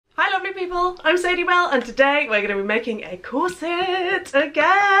people, I'm Sadie Bell and today we're going to be making a corset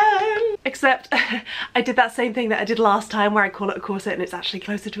again. Except I did that same thing that I did last time where I call it a corset and it's actually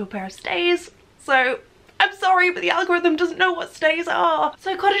closer to a pair of stays. So I'm sorry, but the algorithm doesn't know what stays are.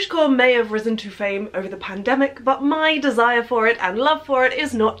 So cottagecore may have risen to fame over the pandemic, but my desire for it and love for it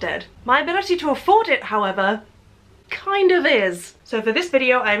is not dead. My ability to afford it, however, kind of is. So for this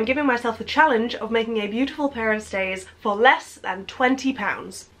video I am giving myself the challenge of making a beautiful pair of stays for less than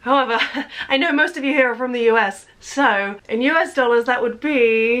 £20. However, I know most of you here are from the US, so in US dollars that would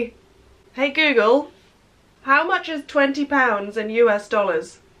be... Hey Google, how much is £20 in US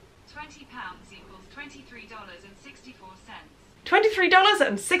dollars? £20 equals $23.64.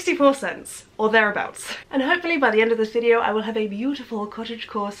 $23.64 or thereabouts. And hopefully by the end of this video I will have a beautiful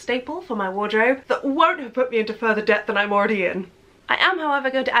cottagecore staple for my wardrobe that won't have put me into further debt than I'm already in. I am,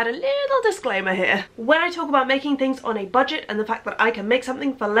 however, going to add a little disclaimer here. When I talk about making things on a budget and the fact that I can make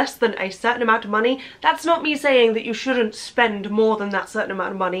something for less than a certain amount of money, that's not me saying that you shouldn't spend more than that certain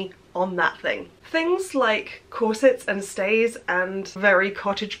amount of money on that thing. Things like corsets and stays and very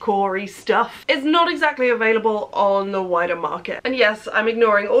cottagecore-y stuff is not exactly available on the wider market. And yes, I'm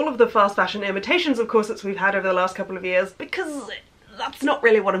ignoring all of the fast fashion imitations of corsets we've had over the last couple of years because that's not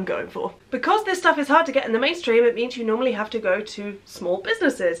really what I'm going for. Because this stuff is hard to get in the mainstream, it means you normally have to go to small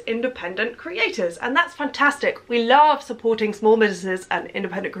businesses, independent creators, and that's fantastic. We love supporting small businesses and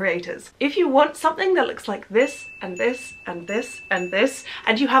independent creators. If you want something that looks like this, and this, and this, and this,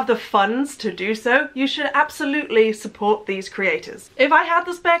 and you have the funds to do so, you should absolutely support these creators. If I had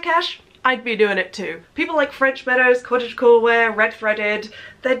the spare cash, I'd be doing it too. People like French Meadows, Cottagecore Wear, Red Threaded,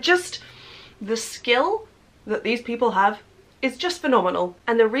 they're just... the skill that these people have is just phenomenal.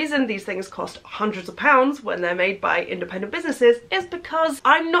 And the reason these things cost hundreds of pounds when they're made by independent businesses is because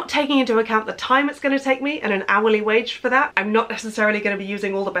I'm not taking into account the time it's going to take me and an hourly wage for that. I'm not necessarily going to be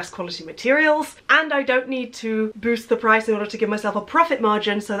using all the best quality materials, and I don't need to boost the price in order to give myself a profit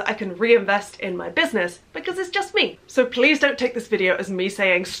margin so that I can reinvest in my business, because it's just me. So please don't take this video as me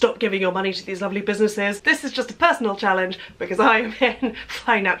saying stop giving your money to these lovely businesses. This is just a personal challenge because I am in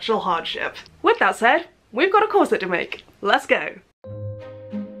financial hardship. With that said, we've got a corset to make. Let's go.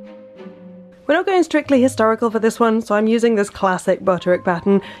 We're not going strictly historical for this one, so I'm using this classic butterick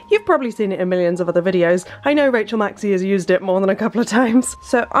pattern. You've probably seen it in millions of other videos. I know Rachel Maxey has used it more than a couple of times.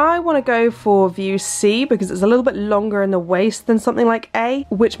 So I want to go for view C because it's a little bit longer in the waist than something like A,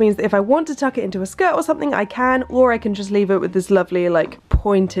 which means that if I want to tuck it into a skirt or something, I can, or I can just leave it with this lovely, like,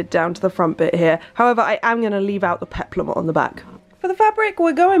 pointed down to the front bit here. However, I am going to leave out the peplum on the back. For the fabric,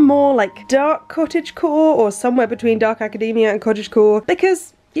 we're going more like dark cottagecore or somewhere between dark academia and cottagecore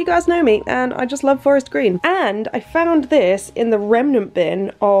because you guys know me and I just love forest green. And I found this in the remnant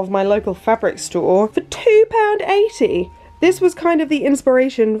bin of my local fabric store for £2.80. This was kind of the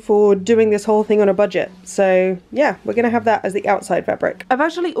inspiration for doing this whole thing on a budget. So yeah, we're gonna have that as the outside fabric. I've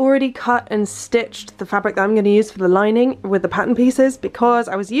actually already cut and stitched the fabric that I'm gonna use for the lining with the pattern pieces because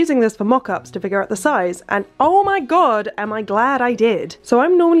I was using this for mock-ups to figure out the size, and oh my god, am I glad I did. So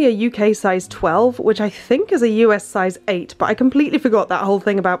I'm normally a UK size 12, which I think is a US size 8, but I completely forgot that whole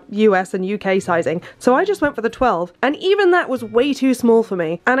thing about US and UK sizing. So I just went for the 12, and even that was way too small for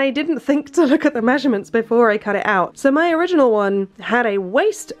me, and I didn't think to look at the measurements before I cut it out. So my original one had a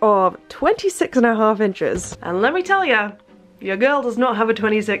waist of 26.5 inches, and let me tell ya, your girl does not have a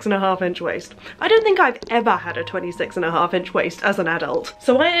 26.5 inch waist. I don't think I've ever had a 26.5 inch waist as an adult.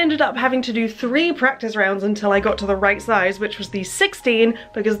 So I ended up having to do 3 practice rounds until I got to the right size, which was the 16,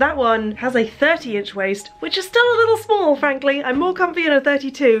 because that one has a 30 inch waist, which is still a little small, frankly. I'm more comfy in a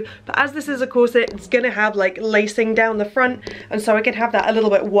 32, but as this is a corset, it's gonna have like lacing down the front, and so I can have that a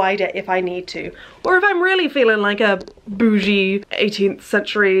little bit wider if I need to. Or if I'm really feeling like a bougie 18th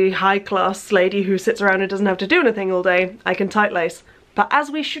century high class lady who sits around and doesn't have to do anything all day, I can tight lace. But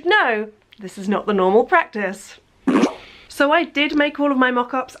as we should know, this is not the normal practice. So I did make all of my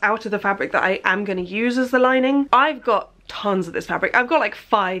mock-ups out of the fabric that I am going to use as the lining. I've got tons of this fabric. I've got like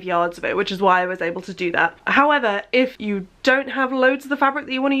 5 yards of it, which is why I was able to do that. However, if you don't have loads of the fabric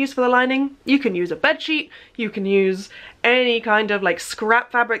that you want to use for the lining, you can use a bed sheet, you can use any kind of like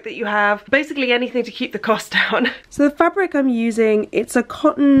scrap fabric that you have, basically anything to keep the cost down. So the fabric I'm using, it's a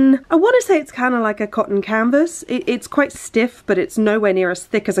cotton, I want to say it's kind of like a cotton canvas. It's quite stiff, but it's nowhere near as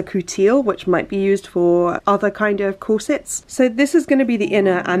thick as a coutil, which might be used for other kind of corsets. So this is going to be the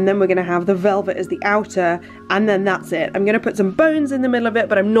inner, and then we're going to have the velvet as the outer, and then that's it. I'm going to put some bones in the middle of it,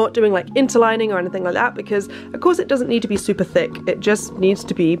 but I'm not doing like interlining or anything like that because a corset doesn't need to be super super thick. It just needs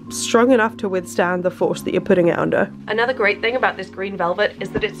to be strong enough to withstand the force that you're putting it under. Another great thing about this green velvet is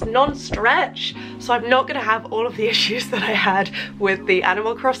that it's non-stretch, so I'm not gonna have all of the issues that I had with the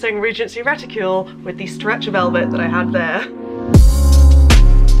Animal Crossing Regency Reticule with the stretch velvet that I had there.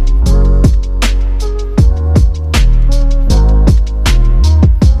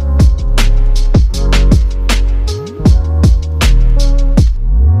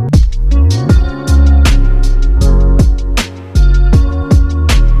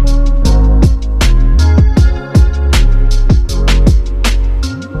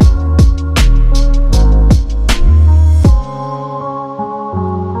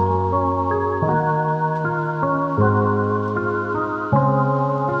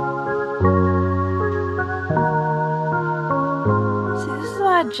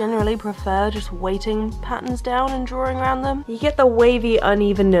 Generally prefer just weighting patterns down and drawing around them. You get the wavy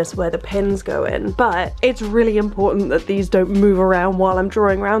unevenness where the pins go in, but it's really important that these don't move around while I'm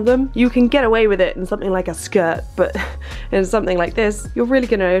drawing around them. You can get away with it in something like a skirt, but in something like this, you're really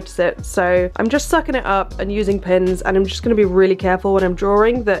gonna notice it. So I'm just sucking it up and using pins, and I'm just gonna be really careful when I'm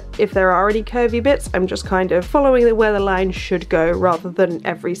drawing that if there are any curvy bits, I'm just kind of following where the line should go rather than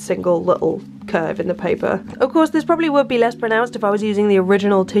every single little curve in the paper. Of course, this probably would be less pronounced if I was using the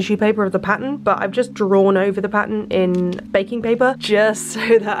original tissue paper of the pattern, but I've just drawn over the pattern in baking paper just so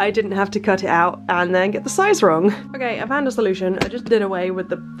that I didn't have to cut it out and then get the size wrong. Okay, I found a solution. I just did away with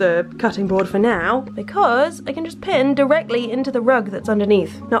the cutting board for now because I can just pin directly into the rug that's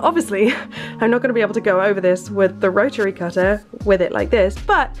underneath. Now obviously, I'm not going to be able to go over this with the rotary cutter with it like this,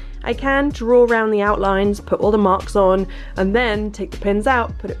 but I can draw around the outlines, put all the marks on, and then take the pins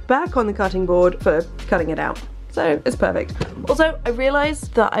out, put it back on the cutting board for cutting it out. So it's perfect. Also, I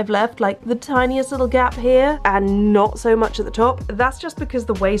realized that I've left like the tiniest little gap here and not so much at the top. That's just because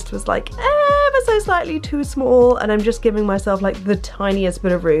the waist was like ever so slightly too small, and I'm just giving myself like the tiniest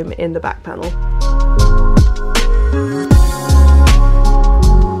bit of room in the back panel.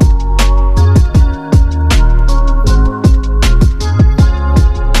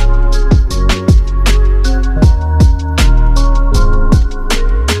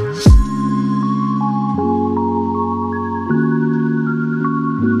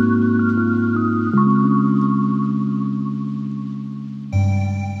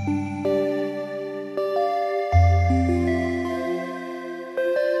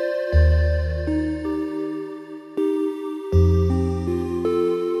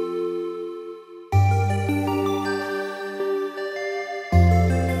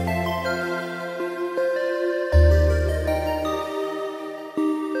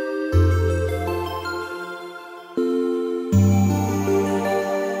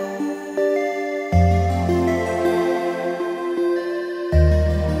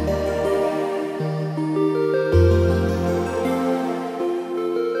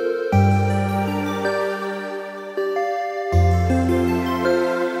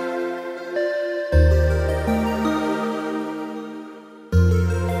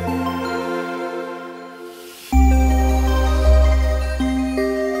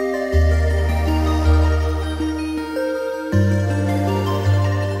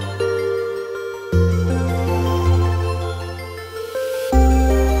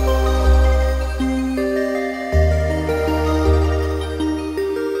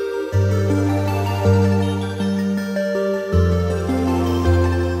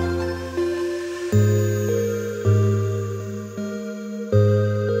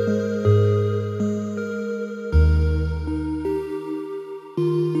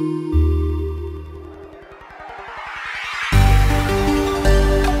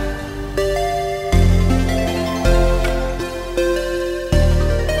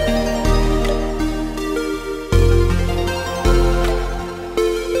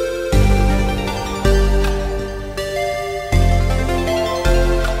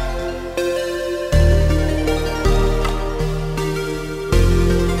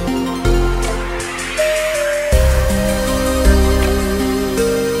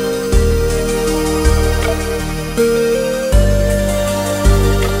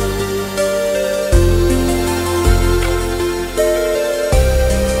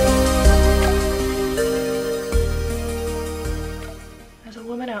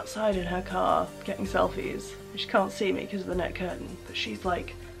 outside in her car getting selfies. She can't see me because of the net curtain, but she's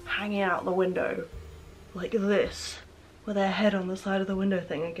like hanging out the window like this with her head on the side of the window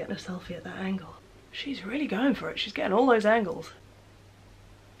thing and getting a selfie at that angle. She's really going for it. She's getting all those angles.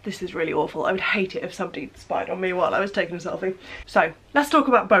 This is really awful. I would hate it if somebody spied on me while I was taking a selfie. So let's talk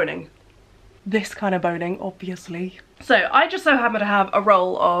about boning. this kind of boning, obviously. So I just so happen to have a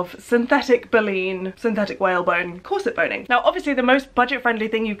roll of synthetic baleen, synthetic whalebone corset boning. Now obviously the most budget friendly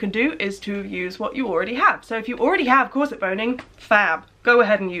thing you can do is to use what you already have. So if you already have corset boning, fab, go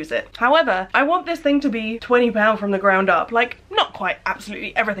ahead and use it. However, I want this thing to be £20 from the ground up. Like, not quite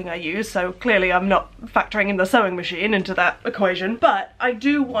absolutely everything I use, so clearly I'm not factoring in the sewing machine into that equation, but I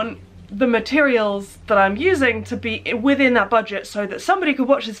do want the materials that I'm using to be within that budget so that somebody could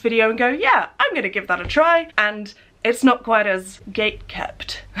watch this video and go, yeah, I'm gonna give that a try, and it's not quite as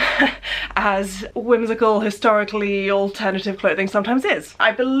gate-kept as whimsical, historically alternative clothing sometimes is.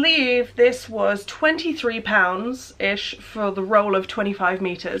 I believe this was £23-ish for the roll of 25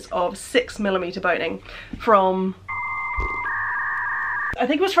 meters of 6mm boning from, I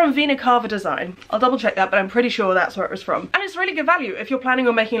think it was from Vina Carver Design. I'll double check that, but I'm pretty sure that's where it was from. And it's really good value if you're planning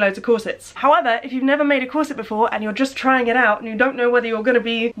on making loads of corsets. However, if you've never made a corset before and you're just trying it out and you don't know whether you're going to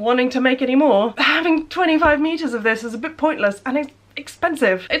be wanting to make any more, having 25 meters of this is a bit pointless, and it's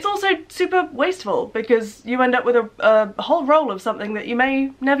expensive. It's also super wasteful because you end up with a whole roll of something that you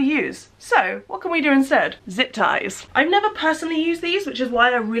may never use. So what can we do instead? Zip ties. I've never personally used these, which is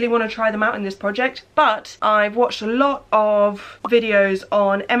why I really want to try them out in this project, but I've watched a lot of videos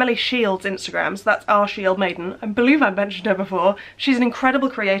on Emily Shield's Instagram, so that's Our Shield Maiden. I believe I've mentioned her before. She's an incredible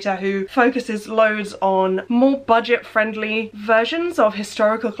creator who focuses loads on more budget-friendly versions of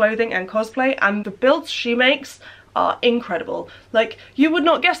historical clothing and cosplay, and the builds she makes are incredible. Like, you would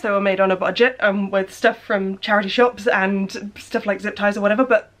not guess they were made on a budget with stuff from charity shops and stuff like zip ties or whatever,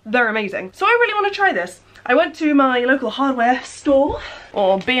 but they're amazing. So I really want to try this. I went to my local hardware store,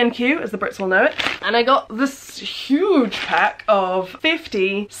 or B&Q as the Brits will know it, and I got this huge pack of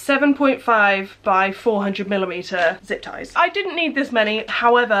 50 7.5 by 400mm zip ties. I didn't need this many,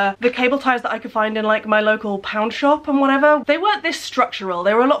 however, the cable ties that I could find in like my local pound shop and whatever, they weren't this structural,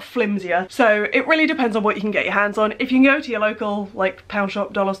 they were a lot flimsier, so it really depends on what you can get your hands on. If you can go to your local like pound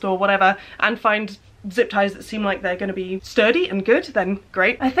shop, dollar store, whatever, and find zip ties that seem like they're going to be sturdy and good, then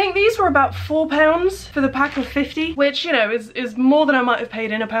great. I think these were about £4 for the pack of 50, which, you know, is more than I might have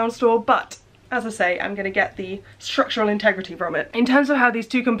paid in a pound store, but as I say, I'm going to get the structural integrity from it. In terms of how these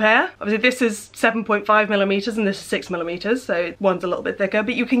two compare, obviously this is 7.5mm and this is 6mm, so one's a little bit thicker,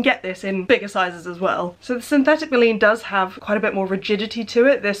 but you can get this in bigger sizes as well. So the synthetic baleen does have quite a bit more rigidity to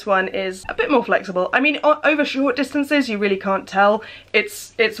it. This one is a bit more flexible. I mean, over short distances, you really can't tell.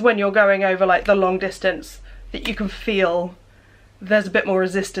 It's when you're going over like the long distance that you can feel there's a bit more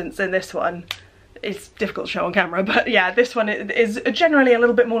resistance in this one. It's difficult to show on camera, but yeah, this one is generally a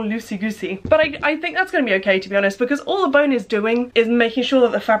little bit more loosey-goosey. But I think that's going to be okay, to be honest, because all the bone is doing is making sure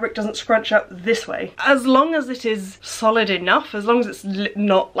that the fabric doesn't scrunch up this way. As long as it is solid enough, as long as it's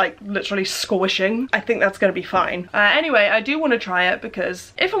not like literally squishing, I think that's going to be fine. Anyway, I do want to try it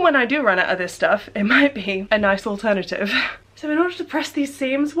because if and when I do run out of this stuff, it might be a nice alternative. So in order to press these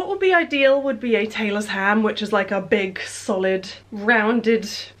seams, what would be ideal would be a tailor's ham, which is like a big, solid, rounded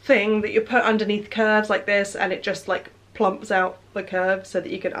thing that you put underneath curves like this, and it just like plumps out the curve so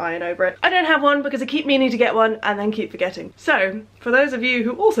that you can iron over it. I don't have one because I keep meaning to get one and then keep forgetting. So for those of you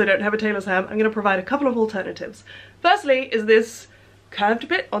who also don't have a tailor's ham, I'm going to provide a couple of alternatives. Firstly is this curved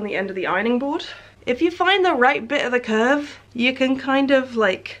bit on the end of the ironing board. If you find the right bit of the curve, you can kind of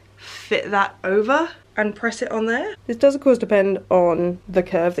like fit that over and press it on there. This does of course depend on the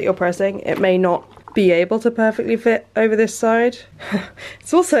curve that you're pressing. It may not be able to perfectly fit over this side.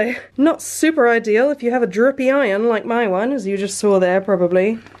 It's also not super ideal if you have a drippy iron like my one, as you just saw there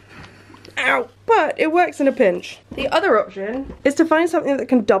probably. Ow! But it works in a pinch. The other option is to find something that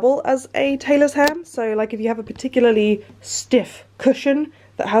can double as a tailor's ham. So like if you have a particularly stiff cushion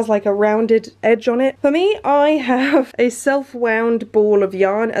that has like a rounded edge on it. For me, I have a self-wound ball of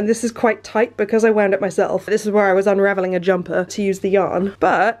yarn, and this is quite tight because I wound it myself. This is where I was unraveling a jumper to use the yarn,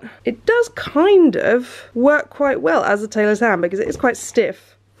 but it does kind of work quite well as a tailor's ham because it is quite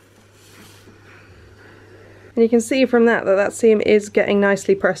stiff. And you can see from that that seam is getting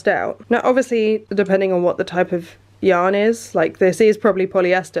nicely pressed out. Now obviously, depending on what the type of yarn is, like this is probably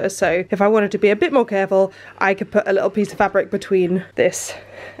polyester, so if I wanted to be a bit more careful, I could put a little piece of fabric between this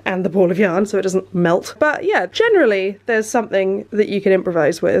and the ball of yarn so it doesn't melt. But yeah, generally there's something that you can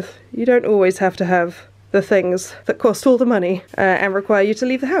improvise with. You don't always have to have the things that cost all the money and require you to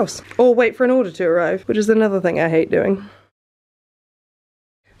leave the house or wait for an order to arrive, which is another thing I hate doing.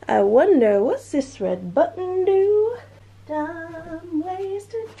 I wonder, what's this red button do? Dumb ways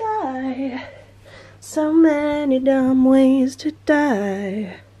to die. So many dumb ways to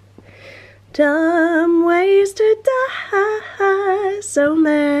die. Dumb ways to die. So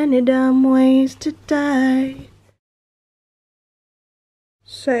many dumb ways to die.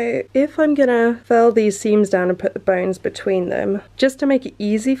 So if I'm gonna furl these seams down and put the bones between them, just to make it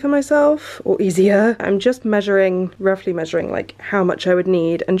easy for myself, or easier, I'm just roughly measuring like how much I would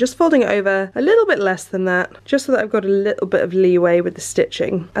need and just folding it over a little bit less than that, just so that I've got a little bit of leeway with the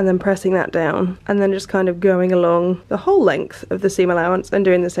stitching, and then pressing that down and then just kind of going along the whole length of the seam allowance and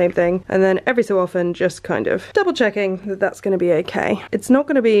doing the same thing, and then every so often just kind of double checking that that's going to be okay. It's not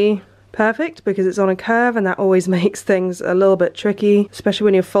going to be perfect because it's on a curve, and that always makes things a little bit tricky, especially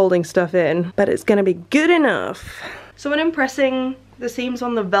when you're folding stuff in, but it's gonna be good enough. So when I'm pressing the seams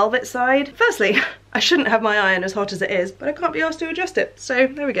on the velvet side, firstly, I shouldn't have my iron as hot as it is, but I can't be asked to adjust it, so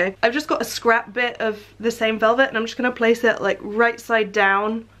there we go. I've just got a scrap bit of the same velvet, and I'm just gonna place it like right side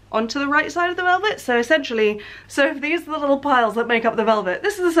down onto the right side of the velvet. So essentially, if these are the little piles that make up the velvet,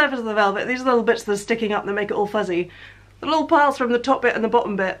 this is the surface of the velvet, these are the little bits that are sticking up that make it all fuzzy. The little piles from the top bit and the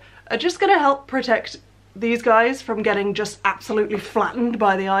bottom bit are just gonna help protect these guys from getting just absolutely flattened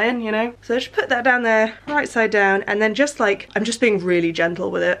by the iron, you know? So just put that down there, right side down, and then just like, I'm just being really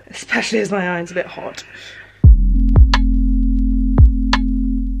gentle with it, especially as my iron's a bit hot.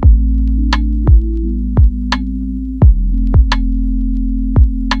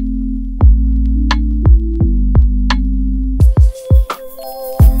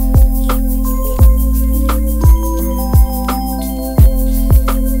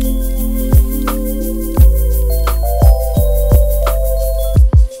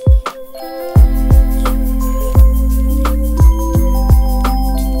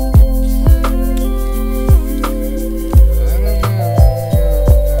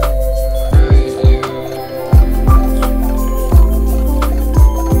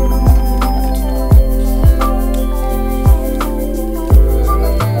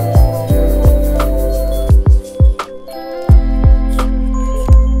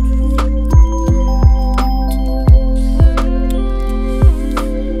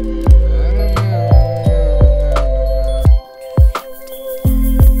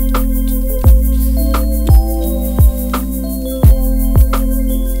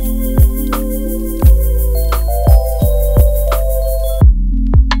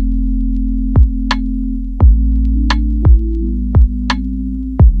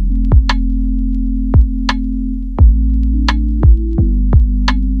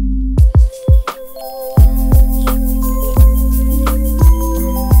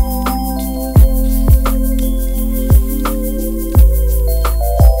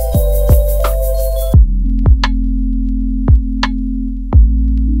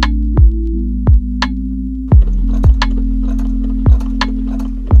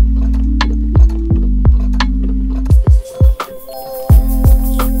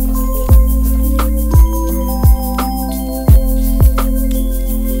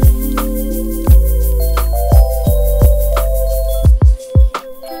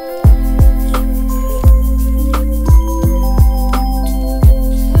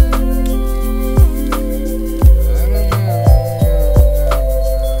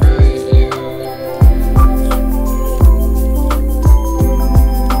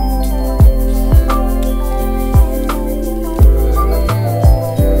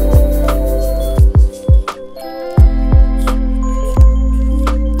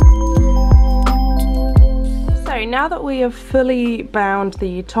 Now that we have fully bound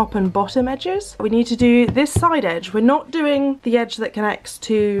the top and bottom edges, we need to do this side edge. We're not doing the edge that connects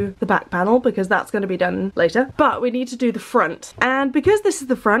to the back panel because that's going to be done later, but we need to do the front. And because this is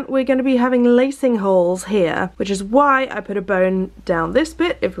the front, we're going to be having lacing holes here, which is why I put a bone down this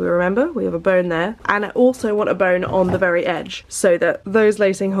bit. If we remember, we have a bone there, and I also want a bone on the very edge so that those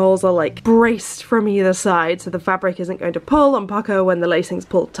lacing holes are like braced from either side so the fabric isn't going to pull and pucker when the lacing's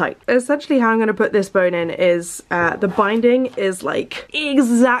pulled tight. Essentially how I'm going to put this bone in is the binding is like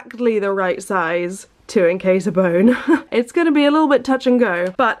exactly the right size to encase a bone. It's going to be a little bit touch and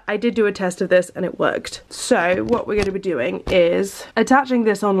go, but I did do a test of this and it worked. So what we're going to be doing is attaching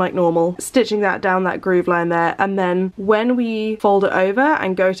this on like normal, stitching that down that groove line there, and then when we fold it over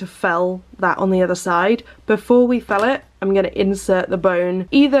and go to fell that on the other side, before we fell it, I'm going to insert the bone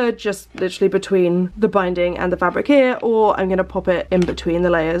either just literally between the binding and the fabric here, or I'm going to pop it in between the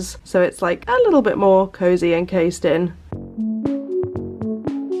layers so it's like a little bit more cozy encased in.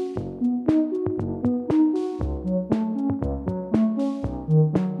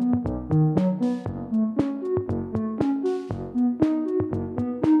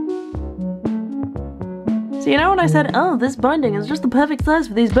 So you know when I said, oh, this binding is just the perfect size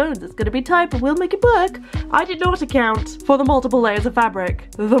for these bones, it's gonna be tight but we'll make it work, I did not account for the multiple layers of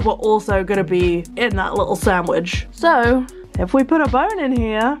fabric that were also gonna be in that little sandwich. So if we put a bone in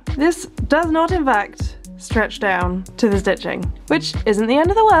here, this does not in fact stretch down to the stitching, which isn't the end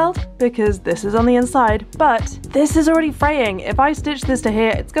of the world because this is on the inside, but this is already fraying. If I stitch this to here,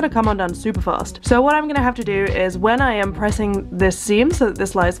 it's gonna come undone super fast. So what I'm gonna have to do is when I am pressing this seam so that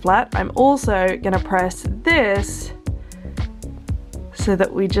this lies flat, I'm also gonna press this so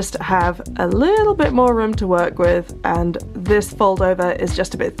that we just have a little bit more room to work with, and this fold over is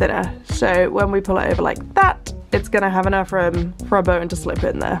just a bit thinner. So when we pull it over like that, it's gonna have enough room for a bone to slip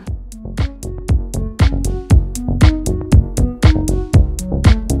in there.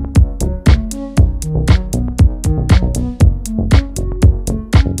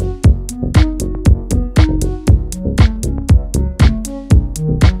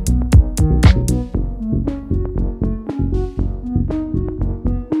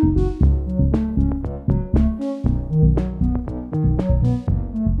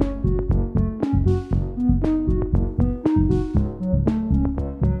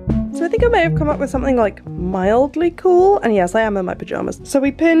 I think I may have come up with something like mildly cool, and yes, I am in my pajamas. So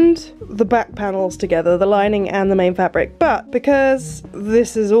we pinned the back panels together, the lining and the main fabric, but because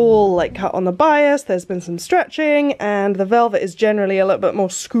this is all like cut on the bias, there's been some stretching, and the velvet is generally a little bit more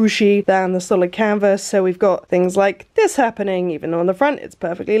squishy than the solid canvas, so we've got things like this happening, even though on the front it's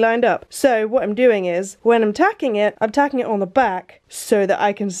perfectly lined up. So what I'm doing is, when I'm tacking it on the back so that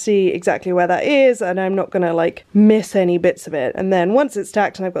I can see exactly where that is, and I'm not gonna like miss any bits of it. And then once it's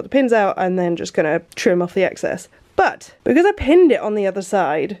tacked and I've got the pins out, I'm then just gonna trim off the excess. But because I pinned it on the other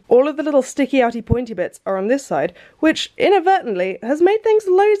side, all of the little sticky outy pointy bits are on this side, which inadvertently has made things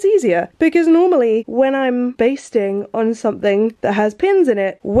loads easier, because normally when I'm basting on something that has pins in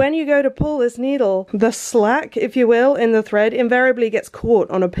it, when you go to pull this needle, the slack, if you will, in the thread invariably gets caught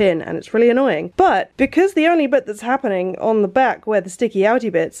on a pin, and it's really annoying. But because the only bit that's happening on the back where the sticky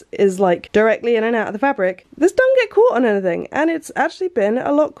outy bits is like directly in and out of the fabric, this doesn't get caught on anything, and it's actually been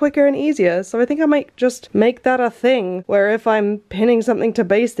a lot quicker and easier. So I think I might just make that a thing where if I'm pinning something to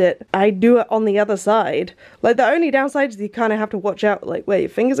baste it, I do it on the other side. Like, the only downside is you kind of have to watch out like where your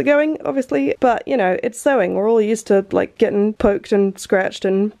fingers are going, obviously, but you know, it's sewing. We're all used to like getting poked and scratched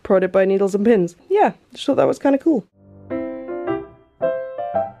and prodded by needles and pins. Yeah, just thought that was kind of cool.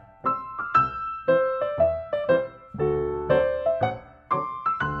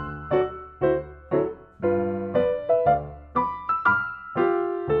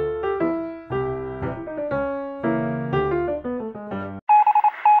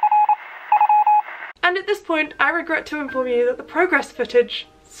 And at this point, I regret to inform you that the progress footage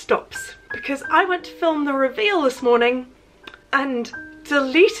stops, because I went to film the reveal this morning and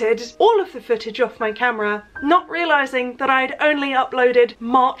deleted all of the footage off my camera, not realising that I'd only uploaded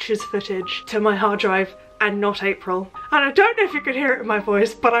March's footage to my hard drive and not April. And I don't know if you could hear it in my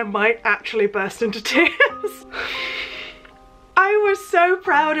voice, but I might actually burst into tears. I was so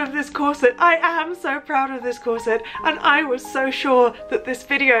proud of this corset. I am so proud of this corset, and I was so sure that this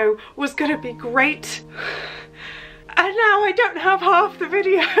video was gonna be great. And now I don't have half the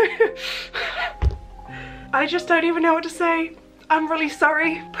video. I just don't even know what to say. I'm really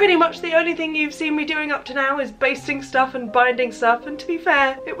sorry. Pretty much the only thing you've seen me doing up to now is basting stuff and binding stuff, and to be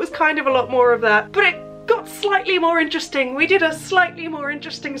fair, it was kind of a lot more of that. But it got slightly more interesting. We did a slightly more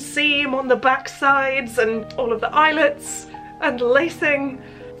interesting seam on the back sides and all of the eyelets. And lacing,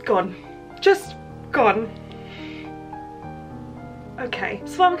 gone. Just gone. Okay,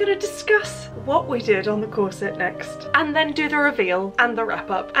 so I'm gonna discuss what we did on the corset next, and then do the reveal and the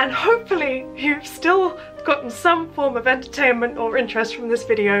wrap up. And hopefully you've still gotten some form of entertainment or interest from this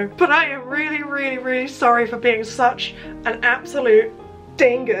video, but I am really, really, really sorry for being such an absolute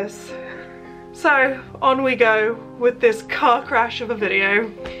dingus. So on we go with this car crash of a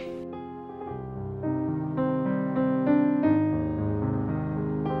video.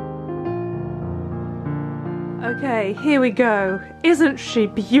 Okay, here we go. Isn't she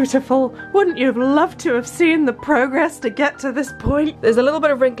beautiful? Wouldn't you have loved to have seen the progress to get to this point? There's a little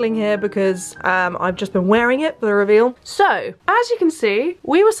bit of wrinkling here because I've just been wearing it for the reveal. So, as you can see,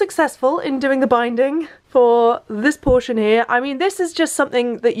 we were successful in doing the binding for this portion here. I mean, this is just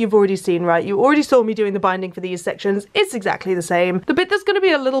something that you've already seen, right? You already saw me doing the binding for these sections. It's exactly the same. The bit that's going to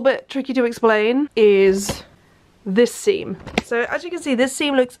be a little bit tricky to explain is this seam. So as you can see, this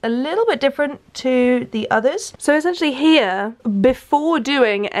seam looks a little bit different to the others. So essentially here, before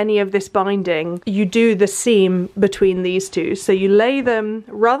doing any of this binding, you do the seam between these two. So you lay them,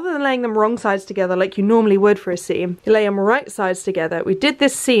 rather than laying them wrong sides together like you normally would for a seam, you lay them right sides together. We did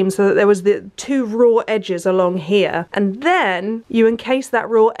this seam so that there was the two raw edges along here, and then you encase that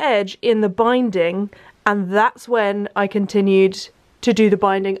raw edge in the binding, and that's when I continued to do the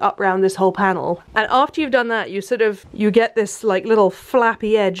binding up around this whole panel. And after you've done that, you get this like little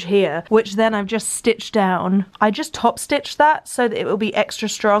flappy edge here, which then I've just stitched down. I just top stitched that so that it will be extra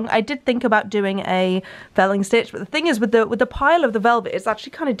strong. I did think about doing a felling stitch, but the thing is with the pile of the velvet, it's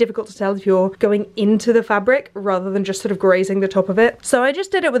actually kind of difficult to tell if you're going into the fabric rather than just sort of grazing the top of it. So I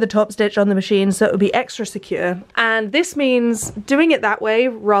just did it with a top stitch on the machine so it would be extra secure. And this means doing it that way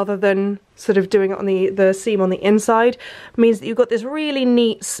rather than sort of doing it on the seam on the inside means that you've got this really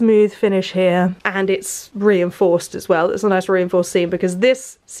neat smooth finish here, and it's reinforced as well. It's a nice reinforced seam because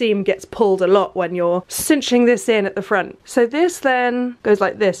this seam gets pulled a lot when you're cinching this in at the front. So this then goes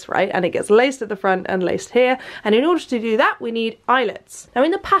like this, right? And it gets laced at the front and laced here. And in order to do that, we need eyelets. Now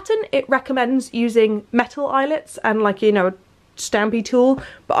in the pattern, it recommends using metal eyelets and like, you know, stampy tool,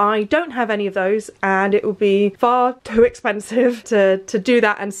 but I don't have any of those and it would be far too expensive to do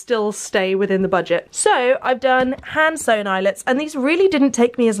that and still stay within the budget. So I've done hand sewn eyelets, and these really didn't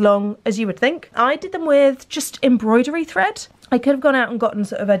take me as long as you would think. I did them with just embroidery thread. I could have gone out and gotten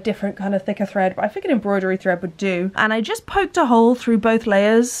sort of a different kind of thicker thread, but I figured embroidery thread would do. And I just poked a hole through both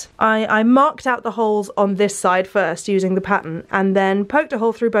layers. I marked out the holes on this side first using the pattern, and then poked a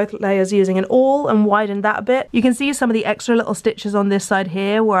hole through both layers using an awl and widened that a bit. You can see some of the extra little stitches on this side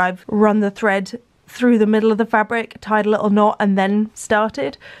here where I've run the thread through the middle of the fabric, tied a little knot and then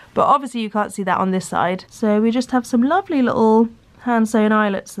started. But obviously you can't see that on this side. So we just have some lovely little hand sewn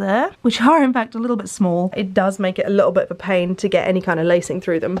eyelets there, which are in fact a little bit small. It does make it a little bit of a pain to get any kind of lacing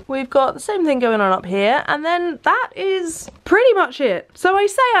through them. We've got the same thing going on up here, and then that is pretty much it. So I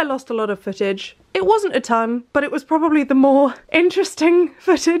say I lost a lot of footage. It wasn't a ton, but it was probably the more interesting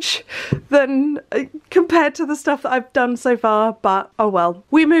footage than compared to the stuff that I've done so far, but oh well.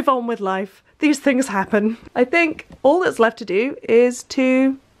 We move on with life. These things happen. I think all that's left to do is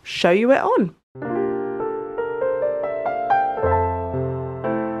to show you it on.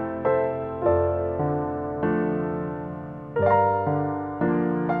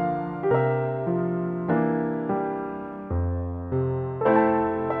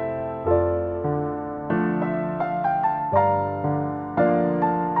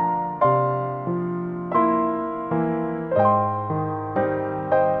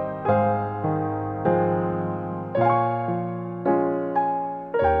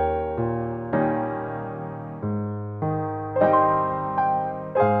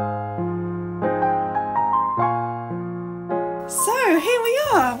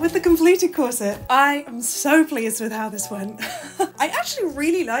 With the completed corset. I am so pleased with how this went. I actually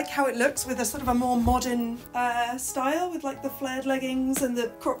really like how it looks with a sort of a more modern style with like the flared leggings and the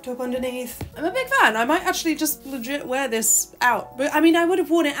crop top underneath. I'm a big fan. I might actually just legit wear this out. But I mean, I would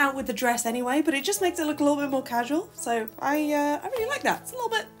have worn it out with the dress anyway, but it just makes it look a little bit more casual. So I really like that. It's a little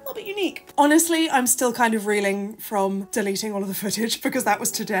bit unique. Honestly, I'm still kind of reeling from deleting all of the footage because that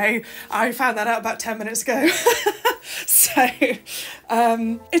was today. I found that out about 10 minutes ago. So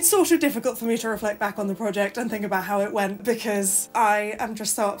it's sort of difficult for me to reflect back on the project and think about how it went because I am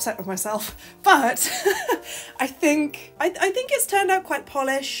just so upset with myself. But I think it's turned out quite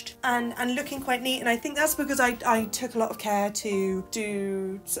polished and looking quite neat, and I think that's because I took a lot of care to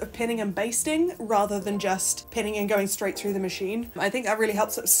do sort of pinning and basting rather than just pinning and going straight through the machine. I think that really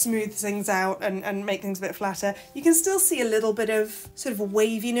helps sort of smooth things out and make things a bit flatter. You can still see a little bit of sort of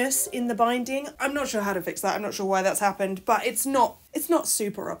waviness in the binding. I'm not sure how to fix that. I'm not sure why that's happened, but it's not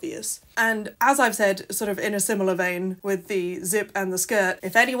super obvious. And as I've said, sort of in a similar vein with the zip and the skirt,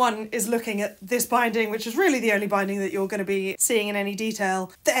 if anyone is looking at this binding, which is really the only binding that you're going to be seeing in any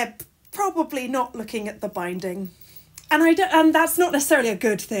detail, they're probably not looking at the binding. And that's not necessarily a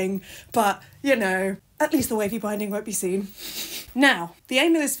good thing, but you know, at least the wavy binding won't be seen. Now, the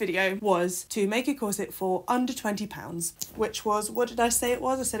aim of this video was to make a corset for under £20, which was, what did I say it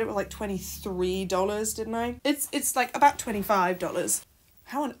was? I said it was like $23, didn't I? It's like about $25.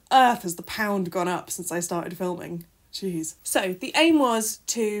 How on earth has the pound gone up since I started filming? Jeez. So the aim was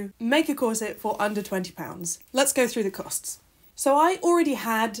to make a corset for under £20. Let's go through the costs. So I already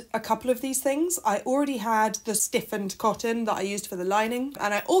had a couple of these things. I already had the stiffened cotton that I used for the lining,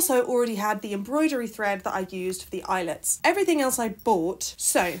 and I also already had the embroidery thread that I used for the eyelets. Everything else I bought.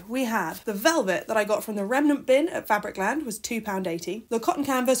 So we had the velvet that I got from the remnant bin at Fabricland was £2.80. The cotton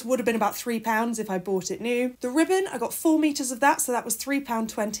canvas would have been about £3 if I bought it new. The ribbon, I got 4 meters of that, so that was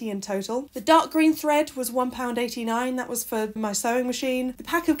 £3.20 in total. The dark green thread was £1.89. That was for my sewing machine. The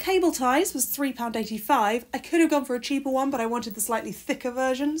pack of cable ties was £3.85. I could have gone for a cheaper one, but I wanted the slightly thicker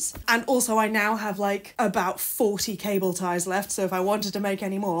versions. And also I now have like about 40 cable ties left, so if I wanted to make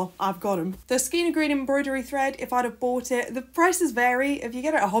any more, I've got them. The Skeena green embroidery thread, if I'd have bought it, the prices vary. If you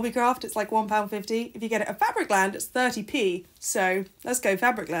get it at Hobbycraft, it's like £1.50. If you get it at Fabricland, it's 30p. So let's go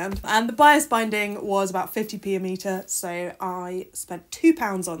Fabricland. And the bias binding was about 50p a metre, so I spent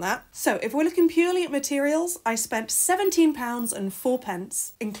 £2 on that. So if we're looking purely at materials, I spent £17 and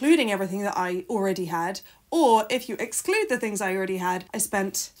 4p, including everything that I already had. Or if you exclude the things I already had, I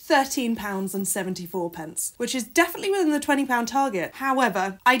spent £13 and 74p, which is definitely within the £20 target.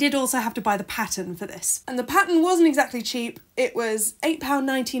 However, I did also have to buy the pattern for this. And the pattern wasn't exactly cheap. It was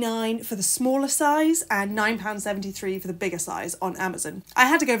 £8.99 for the smaller size and £9.73 for the bigger size on Amazon. I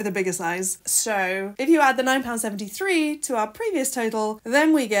had to go for the bigger size. So if you add the £9.73 to our previous total,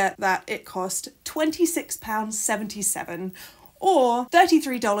 then we get that it cost £26.77 or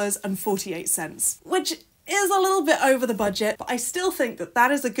 $33.48, which is a little bit over the budget, but I still think that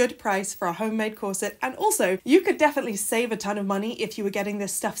that is a good price for a homemade corset. And also, you could definitely save a ton of money if you were getting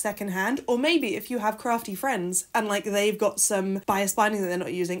this stuff secondhand, or maybe if you have crafty friends and like they've got some bias binding that they're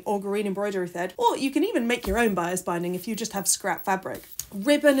not using or green embroidery thread, or you can even make your own bias binding if you just have scrap fabric.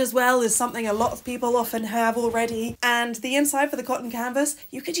 Ribbon as well is something a lot of people often have already, and the inside for the cotton canvas,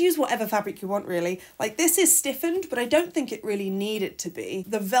 you could use whatever fabric you want really. Like this is stiffened, but I don't think it really needed to be.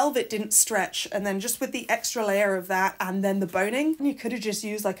 The velvet didn't stretch, and then just with the extra layer of that and then the boning, you could have just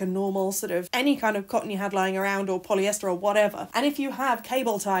used like a normal sort of any kind of cotton you had lying around or polyester or whatever. And if you have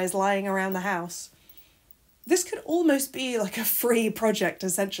cable ties lying around the house, this could almost be like a free project,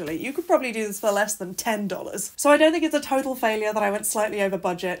 essentially. You could probably do this for less than $10. So I don't think it's a total failure that I went slightly over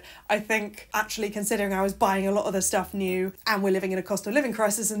budget. I think, actually, considering I was buying a lot of the stuff new and we're living in a cost of living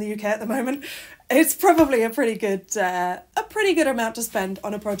crisis in the UK at the moment, it's probably a pretty good amount to spend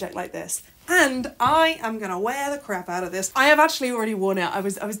on a project like this. And I am gonna wear the crap out of this. I have actually already worn it. I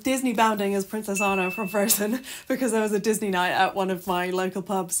was Disney bounding as Princess Anna from Frozen because there was a Disney night at one of my local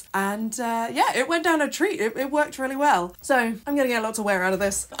pubs. And yeah, it went down a treat. It worked really well. So I'm gonna get lots of wear out of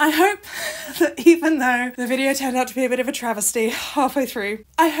this. I hope that even though the video turned out to be a bit of a travesty halfway through,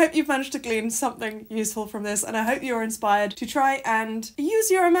 I hope you've managed to glean something useful from this, and I hope you're inspired to try and use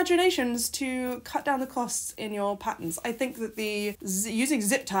your imaginations to cut down the costs in your patterns. I think that using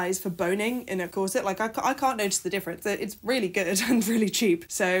zip ties for boning in a corset, like I can't notice the difference. It's really good and really cheap.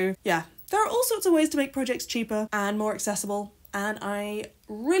 So yeah, there are all sorts of ways to make projects cheaper and more accessible, and I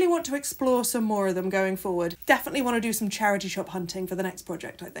really want to explore some more of them going forward. Definitely want to do some charity shop hunting for the next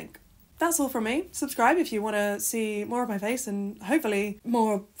project, I think. That's all from me. Subscribe if you want to see more of my face and hopefully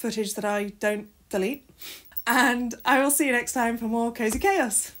more footage that I don't delete. And I will see you next time for more Cozy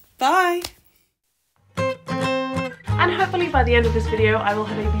Chaos. Bye! And hopefully by the end of this video I will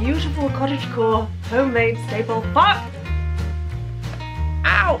have a beautiful cottagecore homemade staple. Fuck!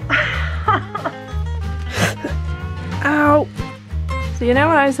 Ow! Ow! So you know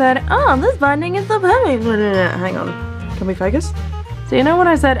when I said, oh, this binding is the perfect... Hang on. Can we focus? So you know when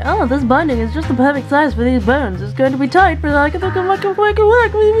I said, oh, this binding is just the perfect size for these bones. It's going to be tight, but I can work with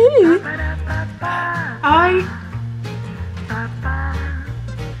me.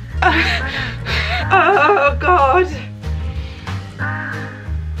 Oh God.